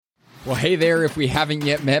Well, hey there. If we haven't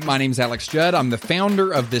yet met, my name's Alex Judd. I'm the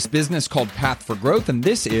founder of this business called Path for Growth, and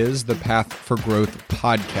this is the Path for Growth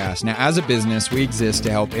podcast. Now, as a business, we exist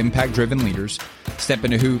to help impact-driven leaders step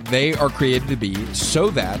into who they are created to be so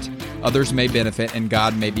that others may benefit and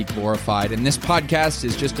God may be glorified. And this podcast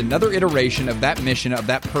is just another iteration of that mission, of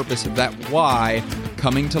that purpose, of that why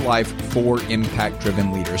coming to life for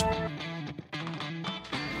impact-driven leaders.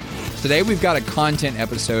 Today, we've got a content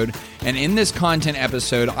episode, and in this content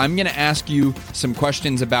episode, I'm going to ask you some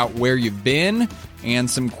questions about where you've been and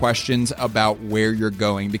some questions about where you're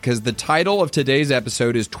going, because the title of today's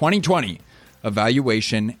episode is 2020,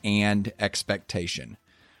 Evaluation and Expectation.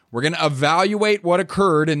 We're going to evaluate what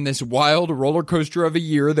occurred in this wild roller coaster of a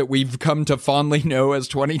year that we've come to fondly know as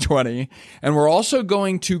 2020. And we're also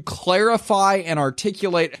going to clarify and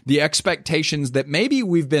articulate the expectations that maybe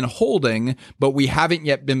we've been holding, but we haven't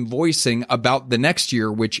yet been voicing about the next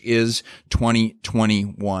year, which is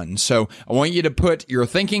 2021. So I want you to put your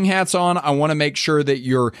thinking hats on. I want to make sure that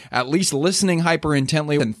you're at least listening hyper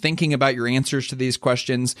intently and thinking about your answers to these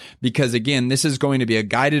questions, because again, this is going to be a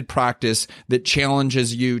guided practice that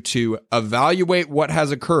challenges you to evaluate what has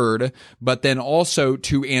occurred, but then also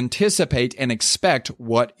to anticipate and expect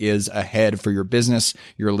what is ahead for your business,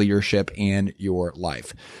 your leadership, and your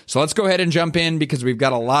life. So let's go ahead and jump in, because we've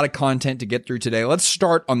got a lot of content to get through today. Let's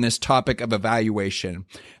start on this topic of evaluation.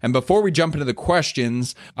 And before we jump into the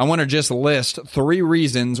questions, I want to just list 3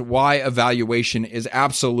 reasons why evaluation is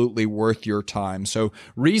absolutely worth your time. So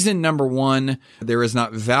reason number 1, there is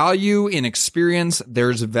not value in experience,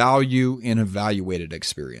 there's value in evaluated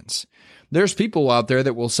experience. There's people out there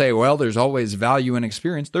that will say, well, there's always value in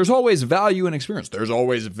experience. There's always value in experience. There's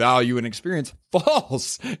always value in experience.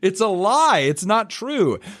 False. It's a lie. It's not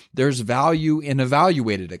true. There's value in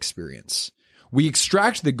evaluated experience. We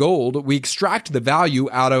extract the gold, we extract the value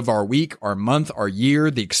out of our week, our month, our year,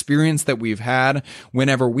 the experience that we've had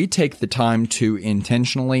whenever we take the time to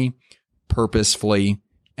intentionally, purposefully,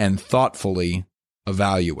 and thoughtfully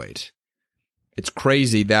evaluate. It's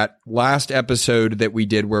crazy. That last episode that we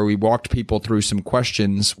did where we walked people through some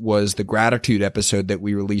questions was the gratitude episode that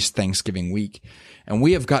we released Thanksgiving week. And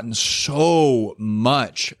we have gotten so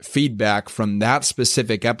much feedback from that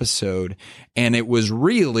specific episode. And it was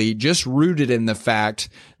really just rooted in the fact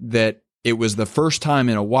that it was the first time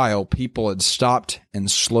in a while people had stopped and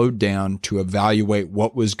slowed down to evaluate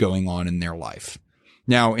what was going on in their life.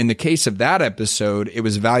 Now, in the case of that episode, it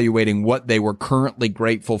was evaluating what they were currently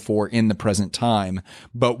grateful for in the present time.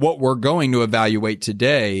 But what we're going to evaluate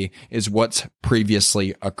today is what's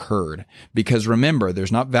previously occurred. Because remember,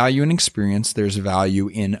 there's not value in experience, there's value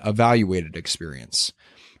in evaluated experience.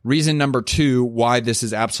 Reason number 2, why this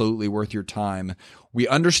is absolutely worth your time. We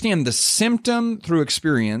understand the symptom through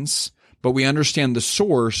experience, but we understand the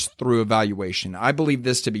source through evaluation. I believe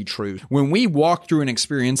this to be true. When we walk through an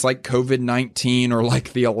experience like COVID-19 or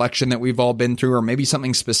like the election that we've all been through, or maybe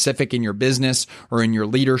something specific in your business or in your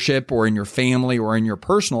leadership or in your family or in your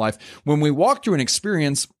personal life, when we walk through an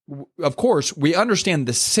experience, of course, we understand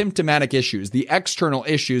the symptomatic issues, the external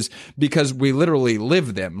issues, because we literally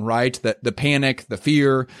live them, right? The panic, the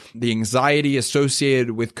fear, the anxiety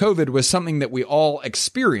associated with COVID was something that we all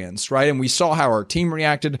experienced, right? And we saw how our team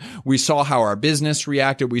reacted. We saw how our business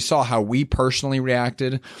reacted. We saw how we personally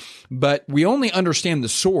reacted. But we only understand the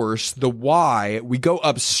source, the why. We go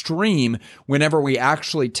upstream whenever we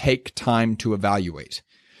actually take time to evaluate.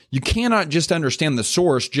 You cannot just understand the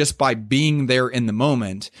source just by being there in the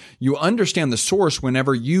moment. You understand the source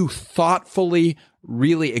whenever you thoughtfully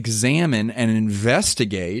really examine and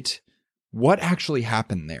investigate what actually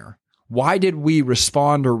happened there. Why did we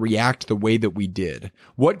respond or react the way that we did?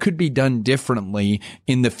 What could be done differently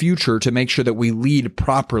in the future to make sure that we lead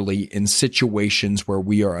properly in situations where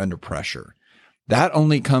we are under pressure? That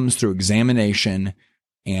only comes through examination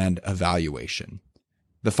and evaluation.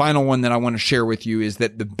 The final one that I want to share with you is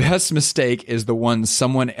that the best mistake is the one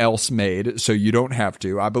someone else made, so you don't have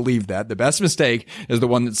to. I believe that. The best mistake is the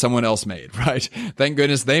one that someone else made, right? Thank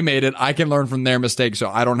goodness they made it. I can learn from their mistake, so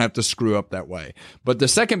I don't have to screw up that way. But the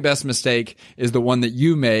second best mistake is the one that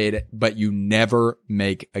you made, but you never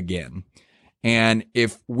make again. And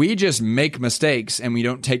if we just make mistakes and we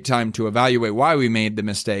don't take time to evaluate why we made the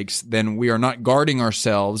mistakes, then we are not guarding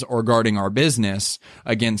ourselves or guarding our business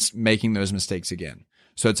against making those mistakes again.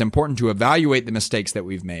 So it's important to evaluate the mistakes that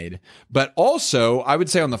we've made. But also, I would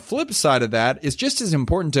say on the flip side of that, it's just as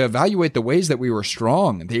important to evaluate the ways that we were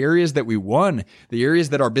strong, the areas that we won, the areas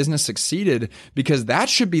that our business succeeded, because that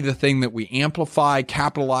should be the thing that we amplify,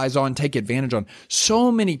 capitalize on, take advantage on.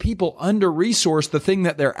 So many people under-resource the thing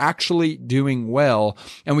that they're actually doing well,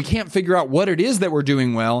 and we can't figure out what it is that we're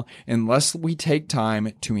doing well unless we take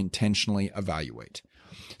time to intentionally evaluate.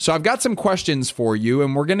 So I've got some questions for you,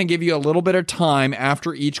 and we're going to give you a little bit of time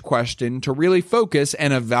after each question to really focus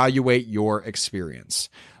and evaluate your experience.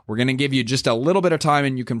 We're going to give you just a little bit of time,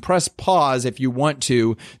 and you can press pause if you want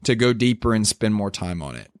to go deeper and spend more time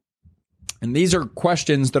on it. And these are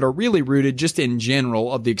questions that are really rooted just in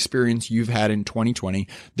general of the experience you've had in 2020.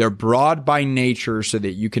 They're broad by nature so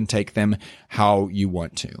that you can take them how you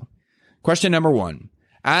want to. Question number 1.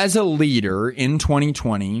 As a leader in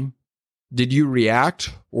 2020, did you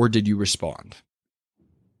react or did you respond?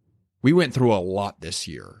 We went through a lot this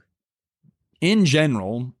year. In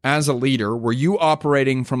general, as a leader, were you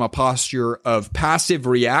operating from a posture of passive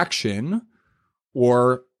reaction,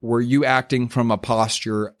 or were you acting from a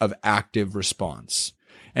posture of active response?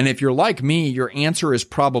 And if you're like me, your answer is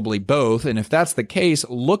probably both. And if that's the case,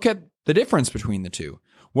 look at the difference between the two.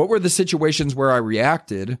 What were the situations where I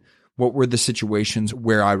reacted? What were the situations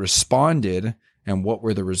where I responded? And what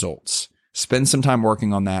were the results? Spend some time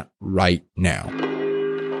working on that right now.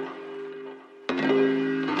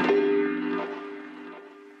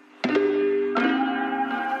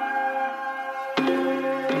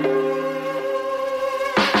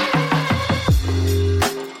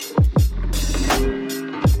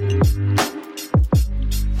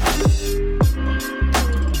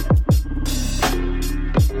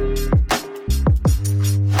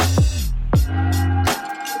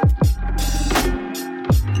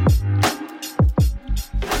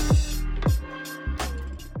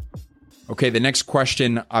 Okay, the next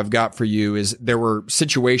question I've got for you is, there were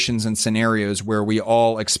situations and scenarios where we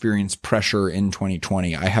all experienced pressure in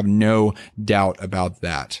 2020. I have no doubt about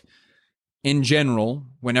that. In general,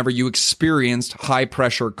 whenever you experienced high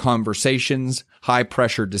pressure conversations, high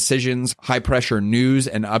pressure decisions, high pressure news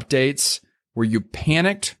and updates, were you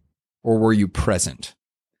panicked or were you present?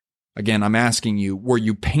 Again, I'm asking you, were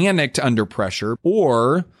you panicked under pressure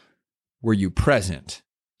or were you present?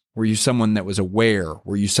 Were you someone that was aware?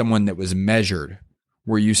 Were you someone that was measured?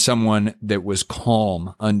 Were you someone that was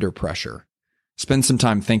calm under pressure? Spend some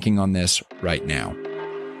time thinking on this right now.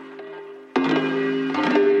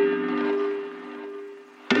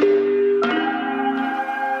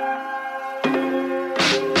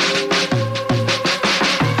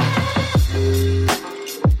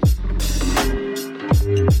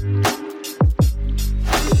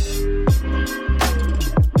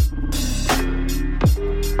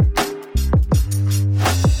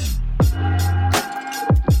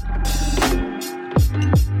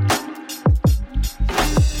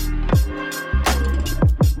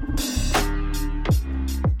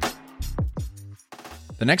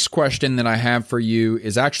 The next question that I have for you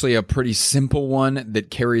is actually a pretty simple one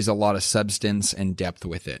that carries a lot of substance and depth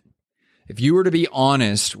with it. If you were to be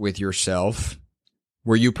honest with yourself,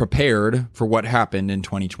 were you prepared for what happened in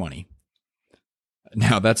 2020?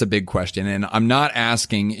 Now, that's a big question, and I'm not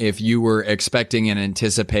asking if you were expecting and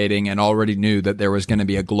anticipating and already knew that there was going to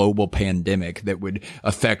be a global pandemic that would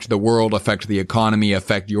affect the world, affect the economy,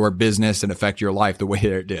 affect your business, and affect your life the way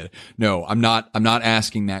that it did. No, I'm not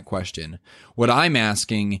asking that question. What I'm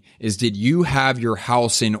asking is, did you have your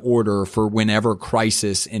house in order for whenever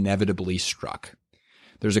crisis inevitably struck?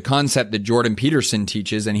 There's a concept that Jordan Peterson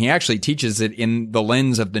teaches, and he actually teaches it in the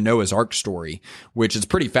lens of the Noah's Ark story, which is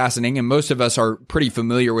pretty fascinating. And most of us are pretty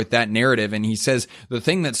familiar with that narrative. And he says the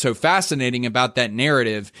thing that's so fascinating about that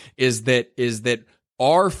narrative is that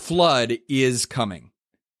our flood is coming.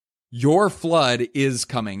 Your flood is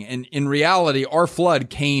coming. And in reality, our flood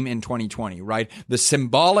came in 2020, right? The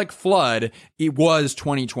symbolic flood, it was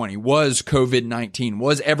 2020, was COVID-19,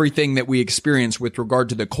 was everything that we experienced with regard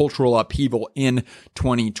to the cultural upheaval in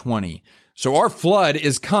 2020. So our flood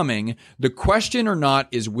is coming. The question or not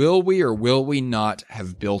is, will we or will we not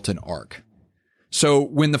have built an ark? So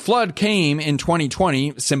when the flood came in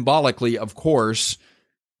 2020, symbolically, of course,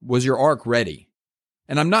 was your ark ready?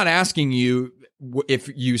 And I'm not asking you if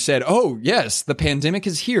you said, oh, yes, the pandemic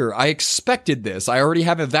is here. I expected this. I already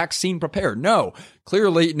have a vaccine prepared. No,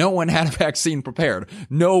 clearly no one had a vaccine prepared.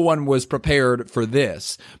 No one was prepared for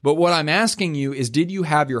this. But what I'm asking you is, did you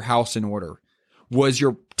have your house in order? Was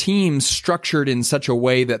your teams structured in such a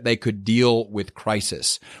way that they could deal with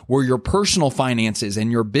crisis? Were your personal finances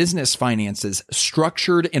and your business finances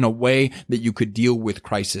structured in a way that you could deal with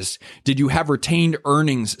crisis? Did you have retained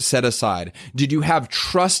earnings set aside? Did you have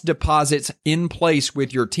trust deposits in place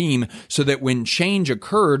with your team so that when change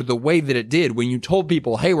occurred the way that it did, when you told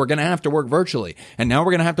people, hey, we're going to have to work virtually, and now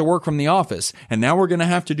we're going to have to work from the office, and now we're going to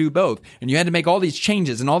have to do both, and you had to make all these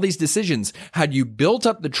changes and all these decisions, had you built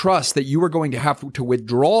up the trust that you were going to have to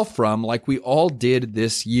withdraw from like we all did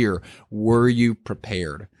this year? Were you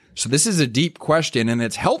prepared? So this is a deep question, and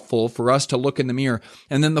it's helpful for us to look in the mirror.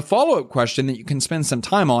 And then the follow-up question that you can spend some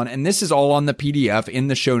time on, and this is all on the PDF in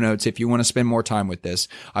the show notes if you want to spend more time with this.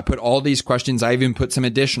 I put all these questions. I even put some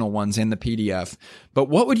additional ones in the PDF. But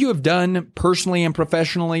what would you have done personally and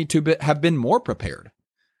professionally to have been more prepared?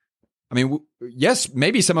 I mean, yes,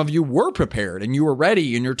 maybe some of you were prepared and you were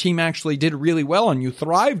ready and your team actually did really well and you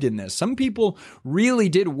thrived in this. Some people really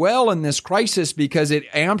did well in this crisis because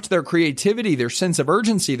it amped their creativity, their sense of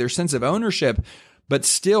urgency, their sense of ownership. But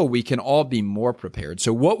still, we can all be more prepared.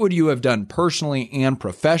 So what would you have done personally and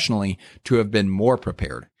professionally to have been more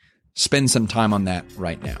prepared? Spend some time on that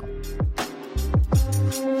right now.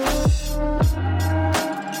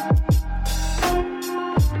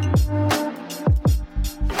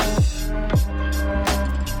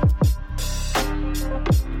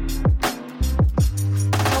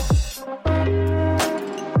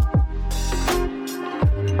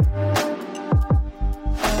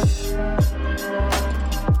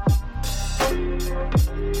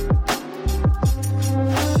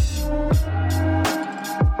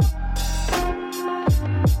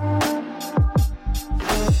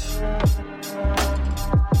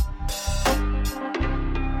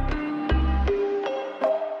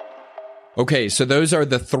 Okay, so those are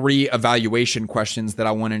the 3 evaluation questions that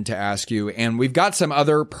I wanted to ask you. And we've got some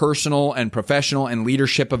other personal and professional and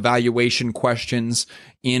leadership evaluation questions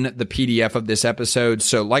in the PDF of this episode.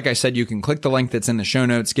 So like I said, you can click the link that's in the show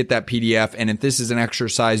notes, get that PDF. And if this is an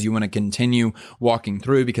exercise you want to continue walking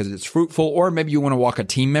through because it's fruitful, or maybe you want to walk a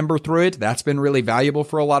team member through it, that's been really valuable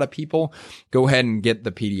for a lot of people, go ahead and get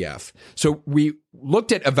the PDF. So we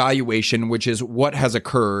looked at evaluation, which is what has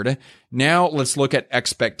occurred. Now let's look at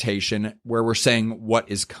expectation, where we're saying what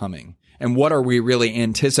is coming and what are we really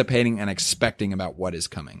anticipating and expecting about what is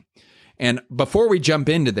coming. And before we jump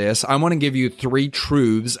into this, I want to give you 3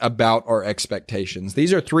 truths about our expectations.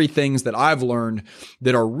 These are 3 things that I've learned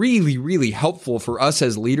that are really, really helpful for us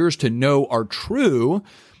as leaders to know are true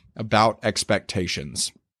about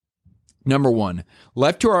expectations. Number 1,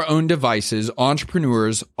 left to our own devices,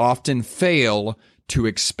 entrepreneurs often fail to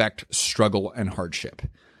expect struggle and hardship.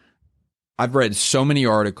 I've read so many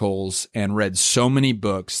articles and read so many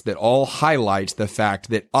books that all highlight the fact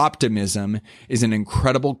that optimism is an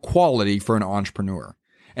incredible quality for an entrepreneur.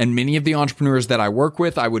 And many of the entrepreneurs that I work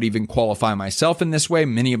with, I would even qualify myself in this way.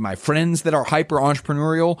 Many of my friends that are hyper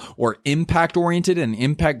entrepreneurial or impact oriented and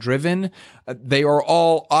impact driven, they are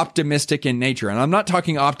all optimistic in nature. And I'm not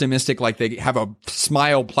talking optimistic like they have a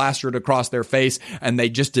smile plastered across their face and they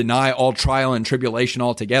just deny all trial and tribulation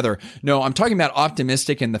altogether. No, I'm talking about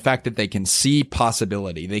optimistic in the fact that they can see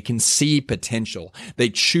possibility. They can see potential. They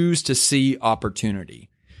choose to see opportunity.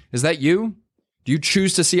 Is that you? Do you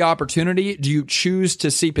choose to see opportunity? Do you choose to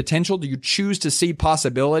see potential? Do you choose to see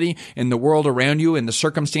possibility in the world around you, in the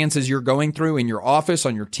circumstances you're going through, in your office,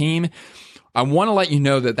 on your team? I want to let you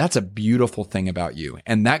know that that's a beautiful thing about you.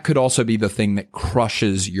 And that could also be the thing that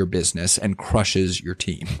crushes your business and crushes your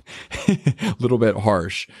team. A little bit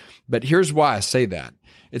harsh. But here's why I say that.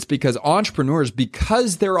 It's because entrepreneurs,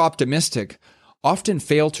 because they're optimistic, often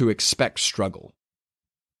fail to expect struggle.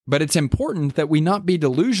 But it's important that we not be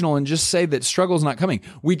delusional and just say that struggle's not coming.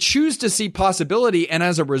 We choose to see possibility, and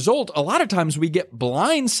as a result, a lot of times we get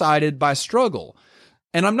blindsided by struggle.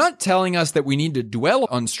 And I'm not telling us that we need to dwell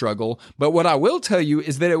on struggle, but what I will tell you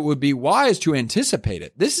is that it would be wise to anticipate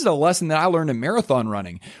it. This is a lesson that I learned in marathon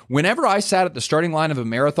running. Whenever I sat at the starting line of a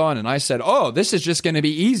marathon and I said, oh, this is just going to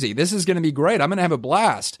be easy. This is going to be great. I'm going to have a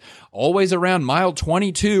blast. Always around mile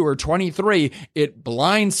 22 or 23, it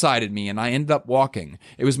blindsided me and I ended up walking.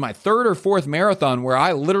 It was my 3rd or 4th marathon where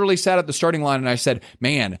I literally sat at the starting line and I said,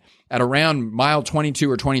 man, at around mile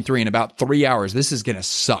 22 or 23 in about 3 hours, this is going to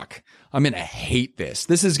suck. I'm going to hate this.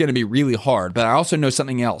 This is going to be really hard, but I also know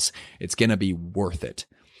something else. It's going to be worth it.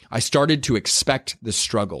 I started to expect the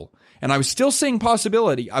struggle, and I was still seeing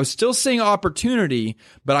possibility. I was still seeing opportunity,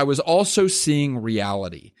 but I was also seeing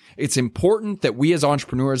reality. It's important that we as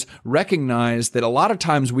entrepreneurs recognize that a lot of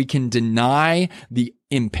times we can deny the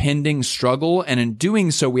impending struggle, and in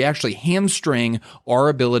doing so, we actually hamstring our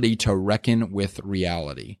ability to reckon with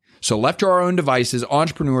reality. So left to our own devices,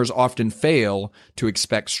 entrepreneurs often fail to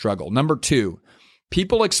expect struggle. Number 2,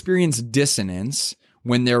 people experience dissonance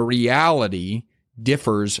when their reality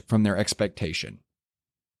differs from their expectation.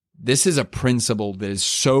 This is a principle that is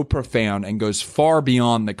so profound and goes far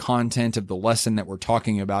beyond the content of the lesson that we're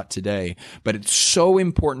talking about today, but it's so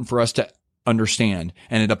important for us to understand,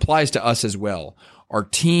 and it applies to us as well. Our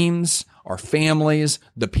teams, our families,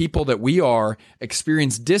 the people that we are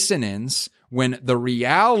experience dissonance when the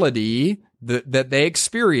reality that they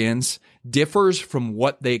experience differs from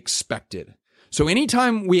what they expected. So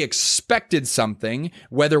anytime we expected something,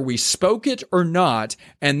 whether we spoke it or not,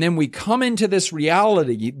 and then we come into this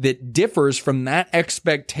reality that differs from that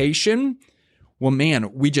expectation, well, man,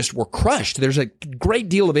 we're crushed. There's a great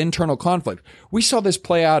deal of internal conflict. We saw this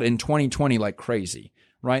play out in 2020 like crazy,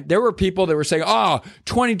 right? There were people that were saying,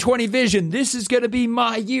 2020 vision, this is going to be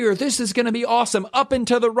my year. This is going to be awesome. Up and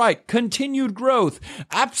to the right, continued growth,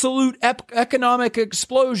 absolute economic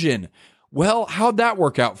explosion. Well, how'd that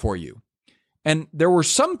work out for you? And there were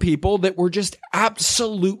some people that were just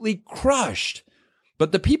absolutely crushed.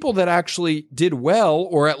 But the people that actually did well,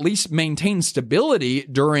 or at least maintained stability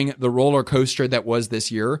during the roller coaster that was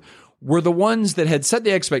this year, were the ones that had set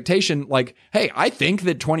the expectation like, hey, I think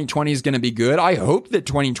that 2020 is going to be good. I hope that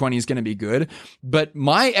 2020 is going to be good. But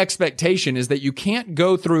my expectation is that you can't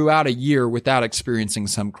go throughout a year without experiencing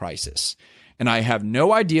some crisis. And I have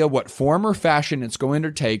no idea what form or fashion it's going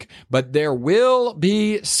to take, but there will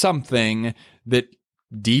be something that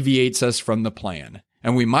deviates us from the plan.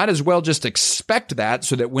 And we might as well just expect that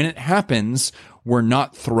so that when it happens, we're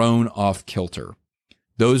not thrown off kilter.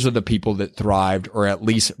 Those are the people that thrived or at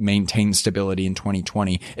least maintained stability in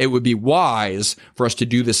 2020. It would be wise for us to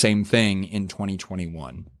do the same thing in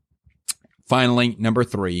 2021. Finally, number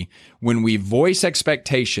 3, when we voice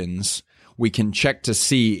expectations, we can check to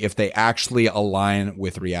see if they actually align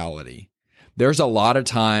with reality. There's a lot of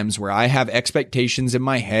times where I have expectations in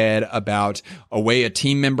my head about a way a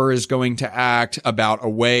team member is going to act, about a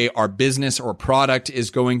way our business or product is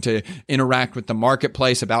going to interact with the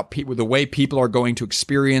marketplace, about the way people are going to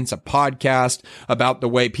experience a podcast, about the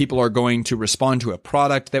way people are going to respond to a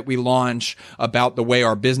product that we launch, about the way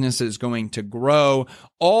our business is going to grow.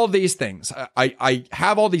 All these things. I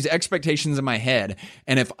have all these expectations in my head.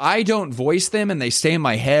 And if I don't voice them and they stay in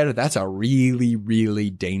my head, that's a really,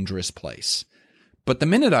 really dangerous place. But the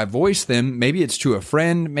minute I voice them, maybe it's to a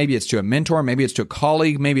friend, maybe it's to a mentor, maybe it's to a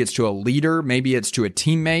colleague, maybe it's to a leader, maybe it's to a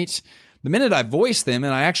teammate. The minute I voice them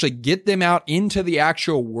and I actually get them out into the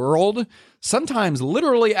actual world, sometimes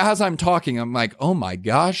literally as I'm talking, I'm like, oh my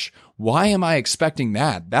gosh, why am I expecting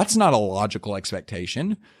that? That's not a logical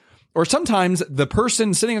expectation. Or sometimes the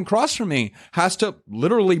person sitting across from me has to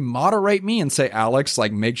literally moderate me and say, Alex,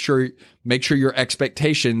 like make sure your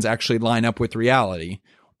expectations actually line up with reality.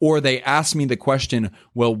 Or they ask me the question,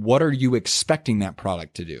 well, what are you expecting that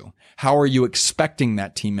product to do? How are you expecting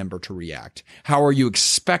that team member to react? How are you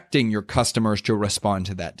expecting your customers to respond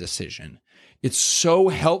to that decision? It's so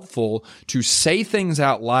helpful to say things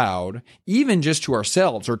out loud, even just to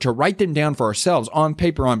ourselves, or to write them down for ourselves on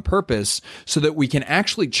paper on purpose so that we can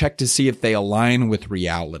actually check to see if they align with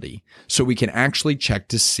reality. So we can actually check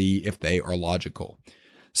to see if they are logical.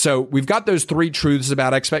 So we've got those 3 truths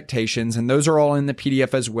about expectations, and those are all in the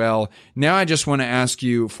PDF as well. Now I just want to ask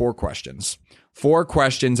you 4 questions. 4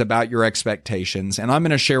 questions about your expectations, and I'm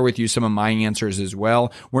going to share with you some of my answers as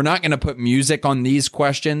well. We're not going to put music on these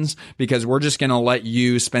questions because we're just going to let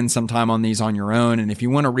you spend some time on these on your own. And if you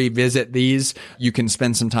want to revisit these, you can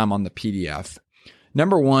spend some time on the PDF.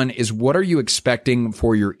 Number 1 is, what are you expecting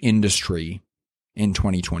for your industry in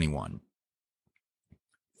 2021?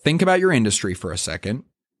 Think about your industry for a second,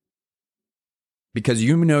 because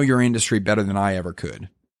you know your industry better than I ever could.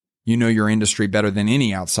 You know your industry better than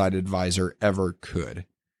any outside advisor ever could.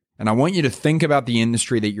 And I want you to think about the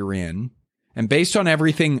industry that you're in. And based on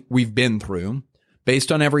everything we've been through,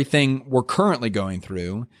 based on everything we're currently going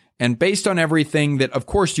through, and based on everything that, of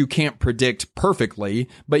course, you can't predict perfectly,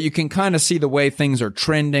 but you can kind of see the way things are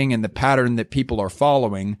trending and the pattern that people are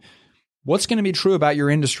following, what's going to be true about your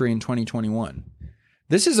industry in 2021?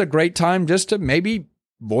 This is a great time just to maybe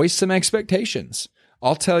voice some expectations.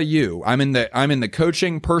 I'll tell you, I'm in the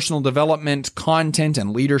coaching, personal development, content,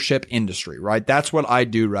 and leadership industry, right? That's what I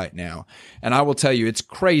do right now. And I will tell you, it's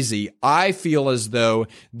crazy. I feel as though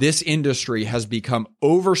this industry has become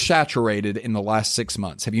oversaturated in the last 6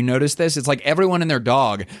 months. Have you noticed this? It's like everyone and their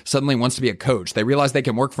dog suddenly wants to be a coach. They realize they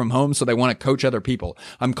can work from home, so they want to coach other people.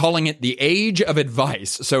 I'm calling it the age of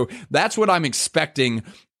advice. So that's what I'm expecting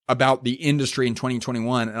about the industry in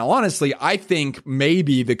 2021. And honestly, I think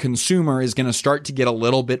maybe the consumer is going to start to get a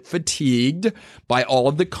little bit fatigued by all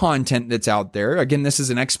of the content that's out there. Again, this is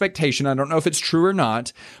an expectation. I don't know if it's true or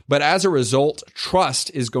not, but as a result,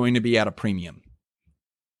 trust is going to be at a premium.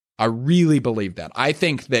 I really believe that. I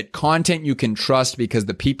think that content you can trust because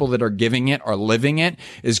the people that are giving it are living it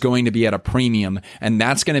is going to be at a premium. And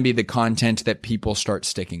that's going to be the content that people start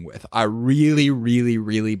sticking with. I really, really,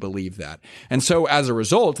 really believe that. And so as a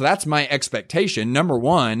result, that's my expectation. Number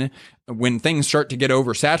one, when things start to get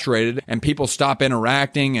oversaturated and people stop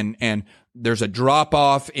interacting and there's a drop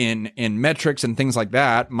off in metrics and things like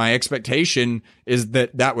that, my expectation is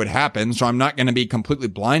that that would happen. So I'm not going to be completely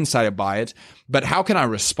blindsided by it. But how can I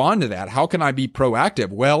respond to that? How can I be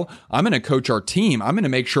proactive? Well, I'm going to coach our team. I'm going to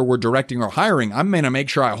make sure we're directing our hiring. I'm going to make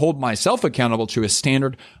sure I hold myself accountable to a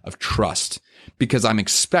standard of trust because I'm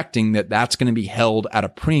expecting that that's going to be held at a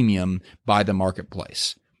premium by the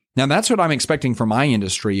marketplace. Now, that's what I'm expecting for my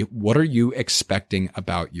industry. What are you expecting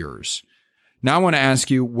about yours? Now I want to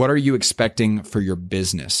ask you, what are you expecting for your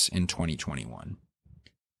business in 2021?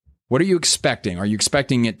 What are you expecting? Are you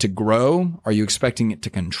expecting it to grow? Are you expecting it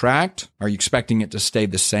to contract? Are you expecting it to stay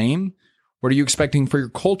the same? What are you expecting for your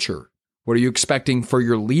culture? What are you expecting for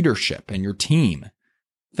your leadership and your team?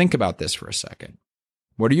 Think about this for a second.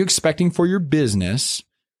 What are you expecting for your business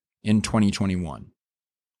in 2021?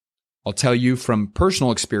 I'll tell you from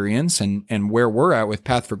personal experience and where we're at with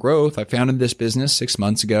Path for Growth. I founded this business 6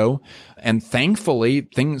 months ago, and thankfully,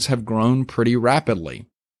 things have grown pretty rapidly.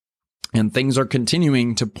 And things are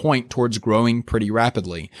continuing to point towards growing pretty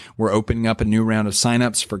rapidly. We're opening up a new round of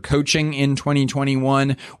signups for coaching in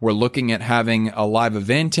 2021. We're looking at having a live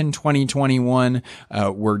event in 2021.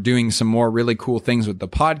 We're doing some more really cool things with the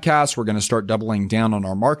podcast. We're going to start doubling down on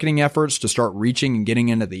our marketing efforts to start reaching and getting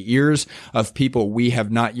into the ears of people we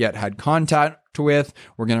have not yet had contact with.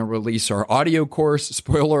 We're going to release our audio course.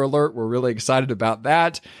 Spoiler alert, we're really excited about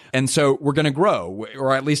that. And so we're going to grow,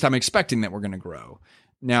 or at least I'm expecting that we're going to grow.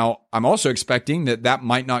 Now, I'm also expecting that that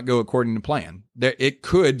might not go according to plan. It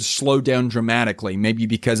could slow down dramatically, maybe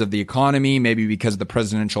because of the economy, maybe because of the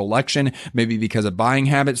presidential election, maybe because of buying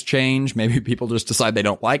habits change, maybe people just decide they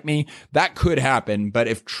don't like me. That could happen. But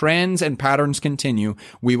if trends and patterns continue,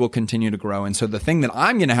 we will continue to grow. And so the thing that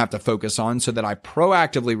I'm going to have to focus on so that I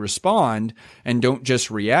proactively respond and don't just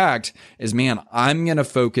react is, man, I'm going to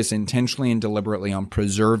focus intentionally and deliberately on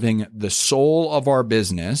preserving the soul of our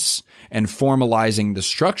business and formalizing the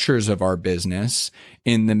structures of our business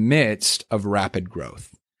in the midst of rapid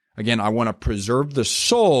growth. Again, I want to preserve the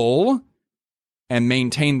soul and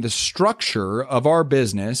maintain the structure of our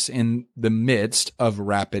business in the midst of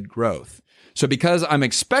rapid growth. So because I'm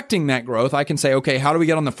expecting that growth, I can say, okay, how do we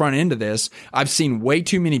get on the front end of this? I've seen way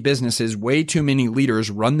too many businesses, way too many leaders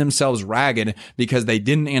run themselves ragged because they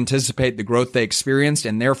didn't anticipate the growth they experienced,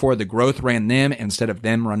 and therefore the growth ran them instead of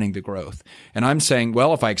them running the growth. And I'm saying,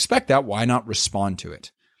 well, if I expect that, why not respond to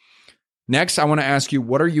it? Next, I want to ask you,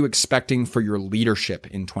 what are you expecting for your leadership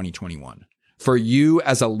in 2021? For you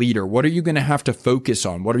as a leader, what are you going to have to focus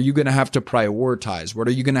on? What are you going to have to prioritize? What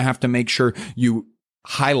are you going to have to make sure you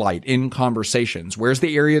highlight in conversations? Where's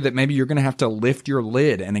the area that maybe you're going to have to lift your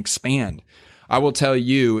lid and expand? I will tell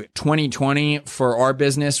you, 2020 for our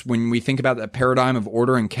business, when we think about the paradigm of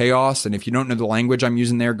order and chaos, and if you don't know the language I'm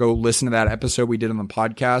using there, go listen to that episode we did on the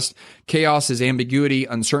podcast. Chaos is ambiguity,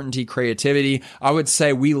 uncertainty, creativity. I would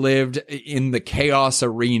say we lived in the chaos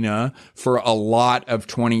arena for a lot of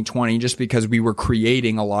 2020 just because we were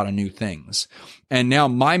creating a lot of new things. And now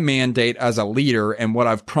my mandate as a leader and what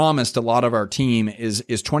I've promised a lot of our team is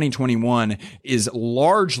 2021 is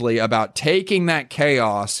largely about taking that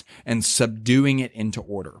chaos and subduing it into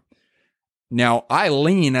order. Now, I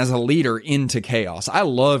lean as a leader into chaos. I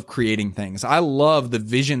love creating things. I love the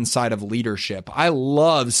vision side of leadership. I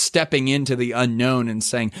love stepping into the unknown and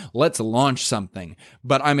saying, let's launch something.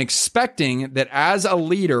 But I'm expecting that as a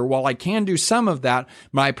leader, while I can do some of that,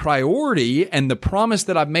 my priority and the promise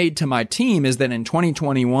that I've made to my team is that in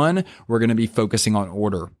 2021, we're going to be focusing on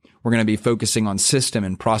order. We're going to be focusing on system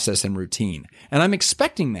and process and routine. And I'm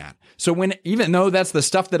expecting that. So even though that's the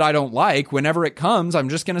stuff that I don't like, whenever it comes, I'm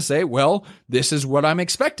just going to say, well, this is what I'm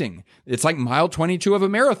expecting. It's like mile 22 of a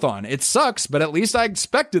marathon. It sucks, but at least I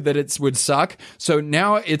expected that it would suck. So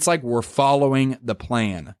now it's like we're following the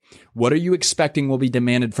plan. What are you expecting will be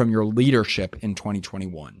demanded from your leadership in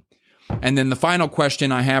 2021? And then the final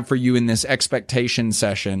question I have for you in this expectation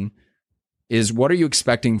session is, what are you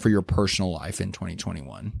expecting for your personal life in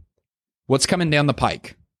 2021? What's coming down the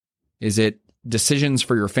pike? Is it decisions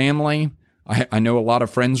for your family? I know a lot of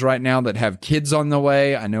friends right now that have kids on the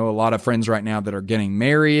way. I know a lot of friends right now that are getting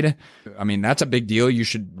married. I mean, that's a big deal. You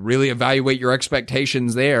should really evaluate your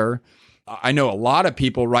expectations there. I know a lot of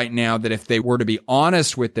people right now that if they were to be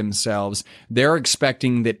honest with themselves, they're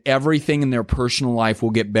expecting that everything in their personal life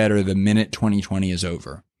will get better the minute 2020 is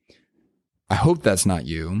over. I hope that's not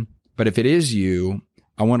you, but if it is you,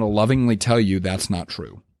 I want to lovingly tell you that's not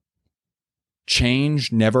true.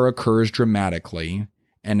 Change never occurs dramatically,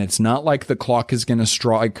 and it's not like the clock is going to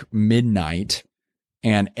strike midnight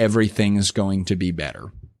and everything is going to be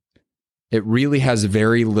better. It really has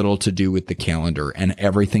very little to do with the calendar and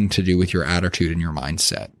everything to do with your attitude and your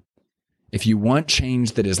mindset. If you want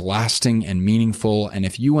change that is lasting and meaningful, and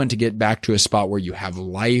if you want to get back to a spot where you have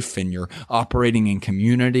life and you're operating in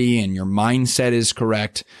community and your mindset is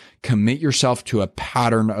correct, commit yourself to a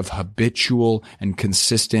pattern of habitual and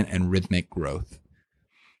consistent and rhythmic growth.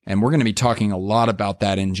 And we're going to be talking a lot about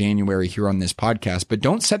that in January here on this podcast, but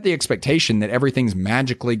don't set the expectation that everything's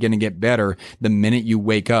magically going to get better the minute you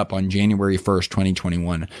wake up on January 1st,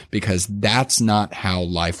 2021, because that's not how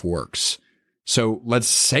life works. So let's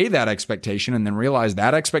say that expectation and then realize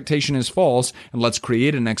that expectation is false, and let's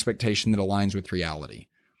create an expectation that aligns with reality.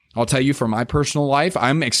 I'll tell you, for my personal life,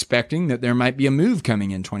 I'm expecting that there might be a move coming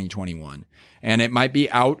in 2021. And it might be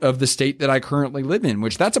out of the state that I currently live in,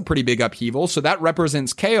 which that's a pretty big upheaval. So that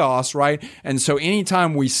represents chaos, right? And so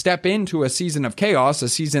anytime we step into a season of chaos, a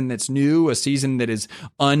season that's new, a season that is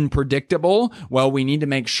unpredictable, well, we need to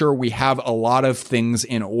make sure we have a lot of things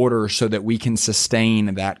in order so that we can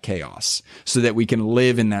sustain that chaos, so that we can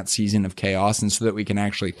live in that season of chaos, and so that we can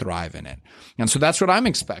actually thrive in it. And so that's what I'm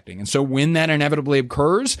expecting. And so when that inevitably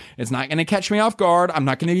occurs, it's not going to catch me off guard. I'm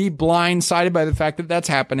not going to be blindsided by the fact that that's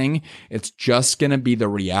happening. It's just going to be the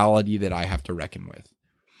reality that I have to reckon with.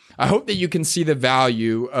 I hope that you can see the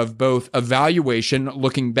value of both evaluation,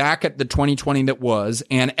 looking back at the 2020 that was,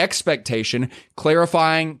 and expectation,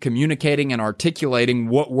 clarifying, communicating, and articulating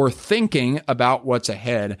what we're thinking about what's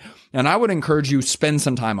ahead. And I would encourage you, spend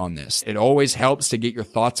some time on this. It always helps to get your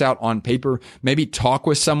thoughts out on paper. Maybe talk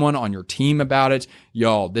with someone on your team about it.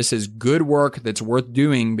 Y'all, this is good work that's worth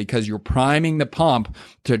doing because you're priming the pump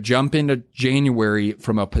to jump into January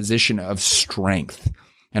from a position of strength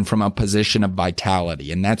and from a position of vitality.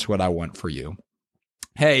 And that's what I want for you.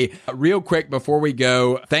 Hey, real quick before we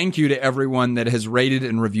go, thank you to everyone that has rated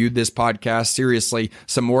and reviewed this podcast. Seriously,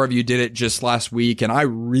 some more of you did it just last week, and I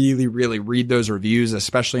really, really read those reviews,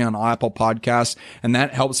 especially on Apple Podcasts, and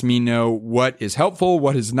that helps me know what is helpful,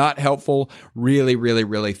 what is not helpful. Really, really,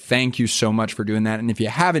 really thank you so much for doing that. And if you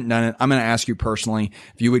haven't done it, I'm going to ask you personally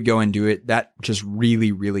if you would go and do it. That just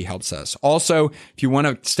really, really helps us. Also, if you want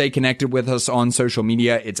to stay connected with us on social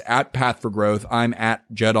media, it's at Path for Growth. I'm at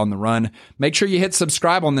Judd on the Run. Make sure you hit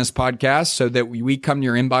subscribe on this podcast so that we come to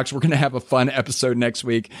your inbox. We're going to have a fun episode next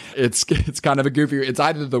week. It's kind of a goofy, it's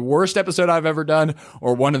either the worst episode I've ever done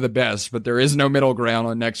or one of the best, but there is no middle ground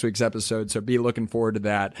on next week's episode. So be looking forward to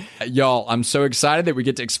that. Y'all, I'm so excited that we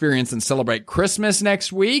get to experience and celebrate Christmas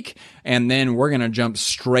next week. And then we're going to jump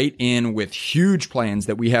straight in with huge plans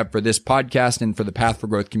that we have for this podcast and for the Path for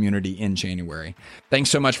Growth community in January. Thanks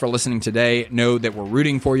so much for listening today. Know that we're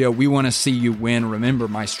rooting for you. We want to see you win. Remember,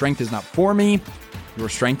 my strength is not for me. Your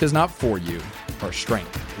strength is not for you. Our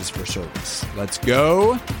strength is for service. Let's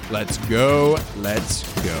go. Let's go.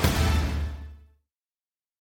 Let's go.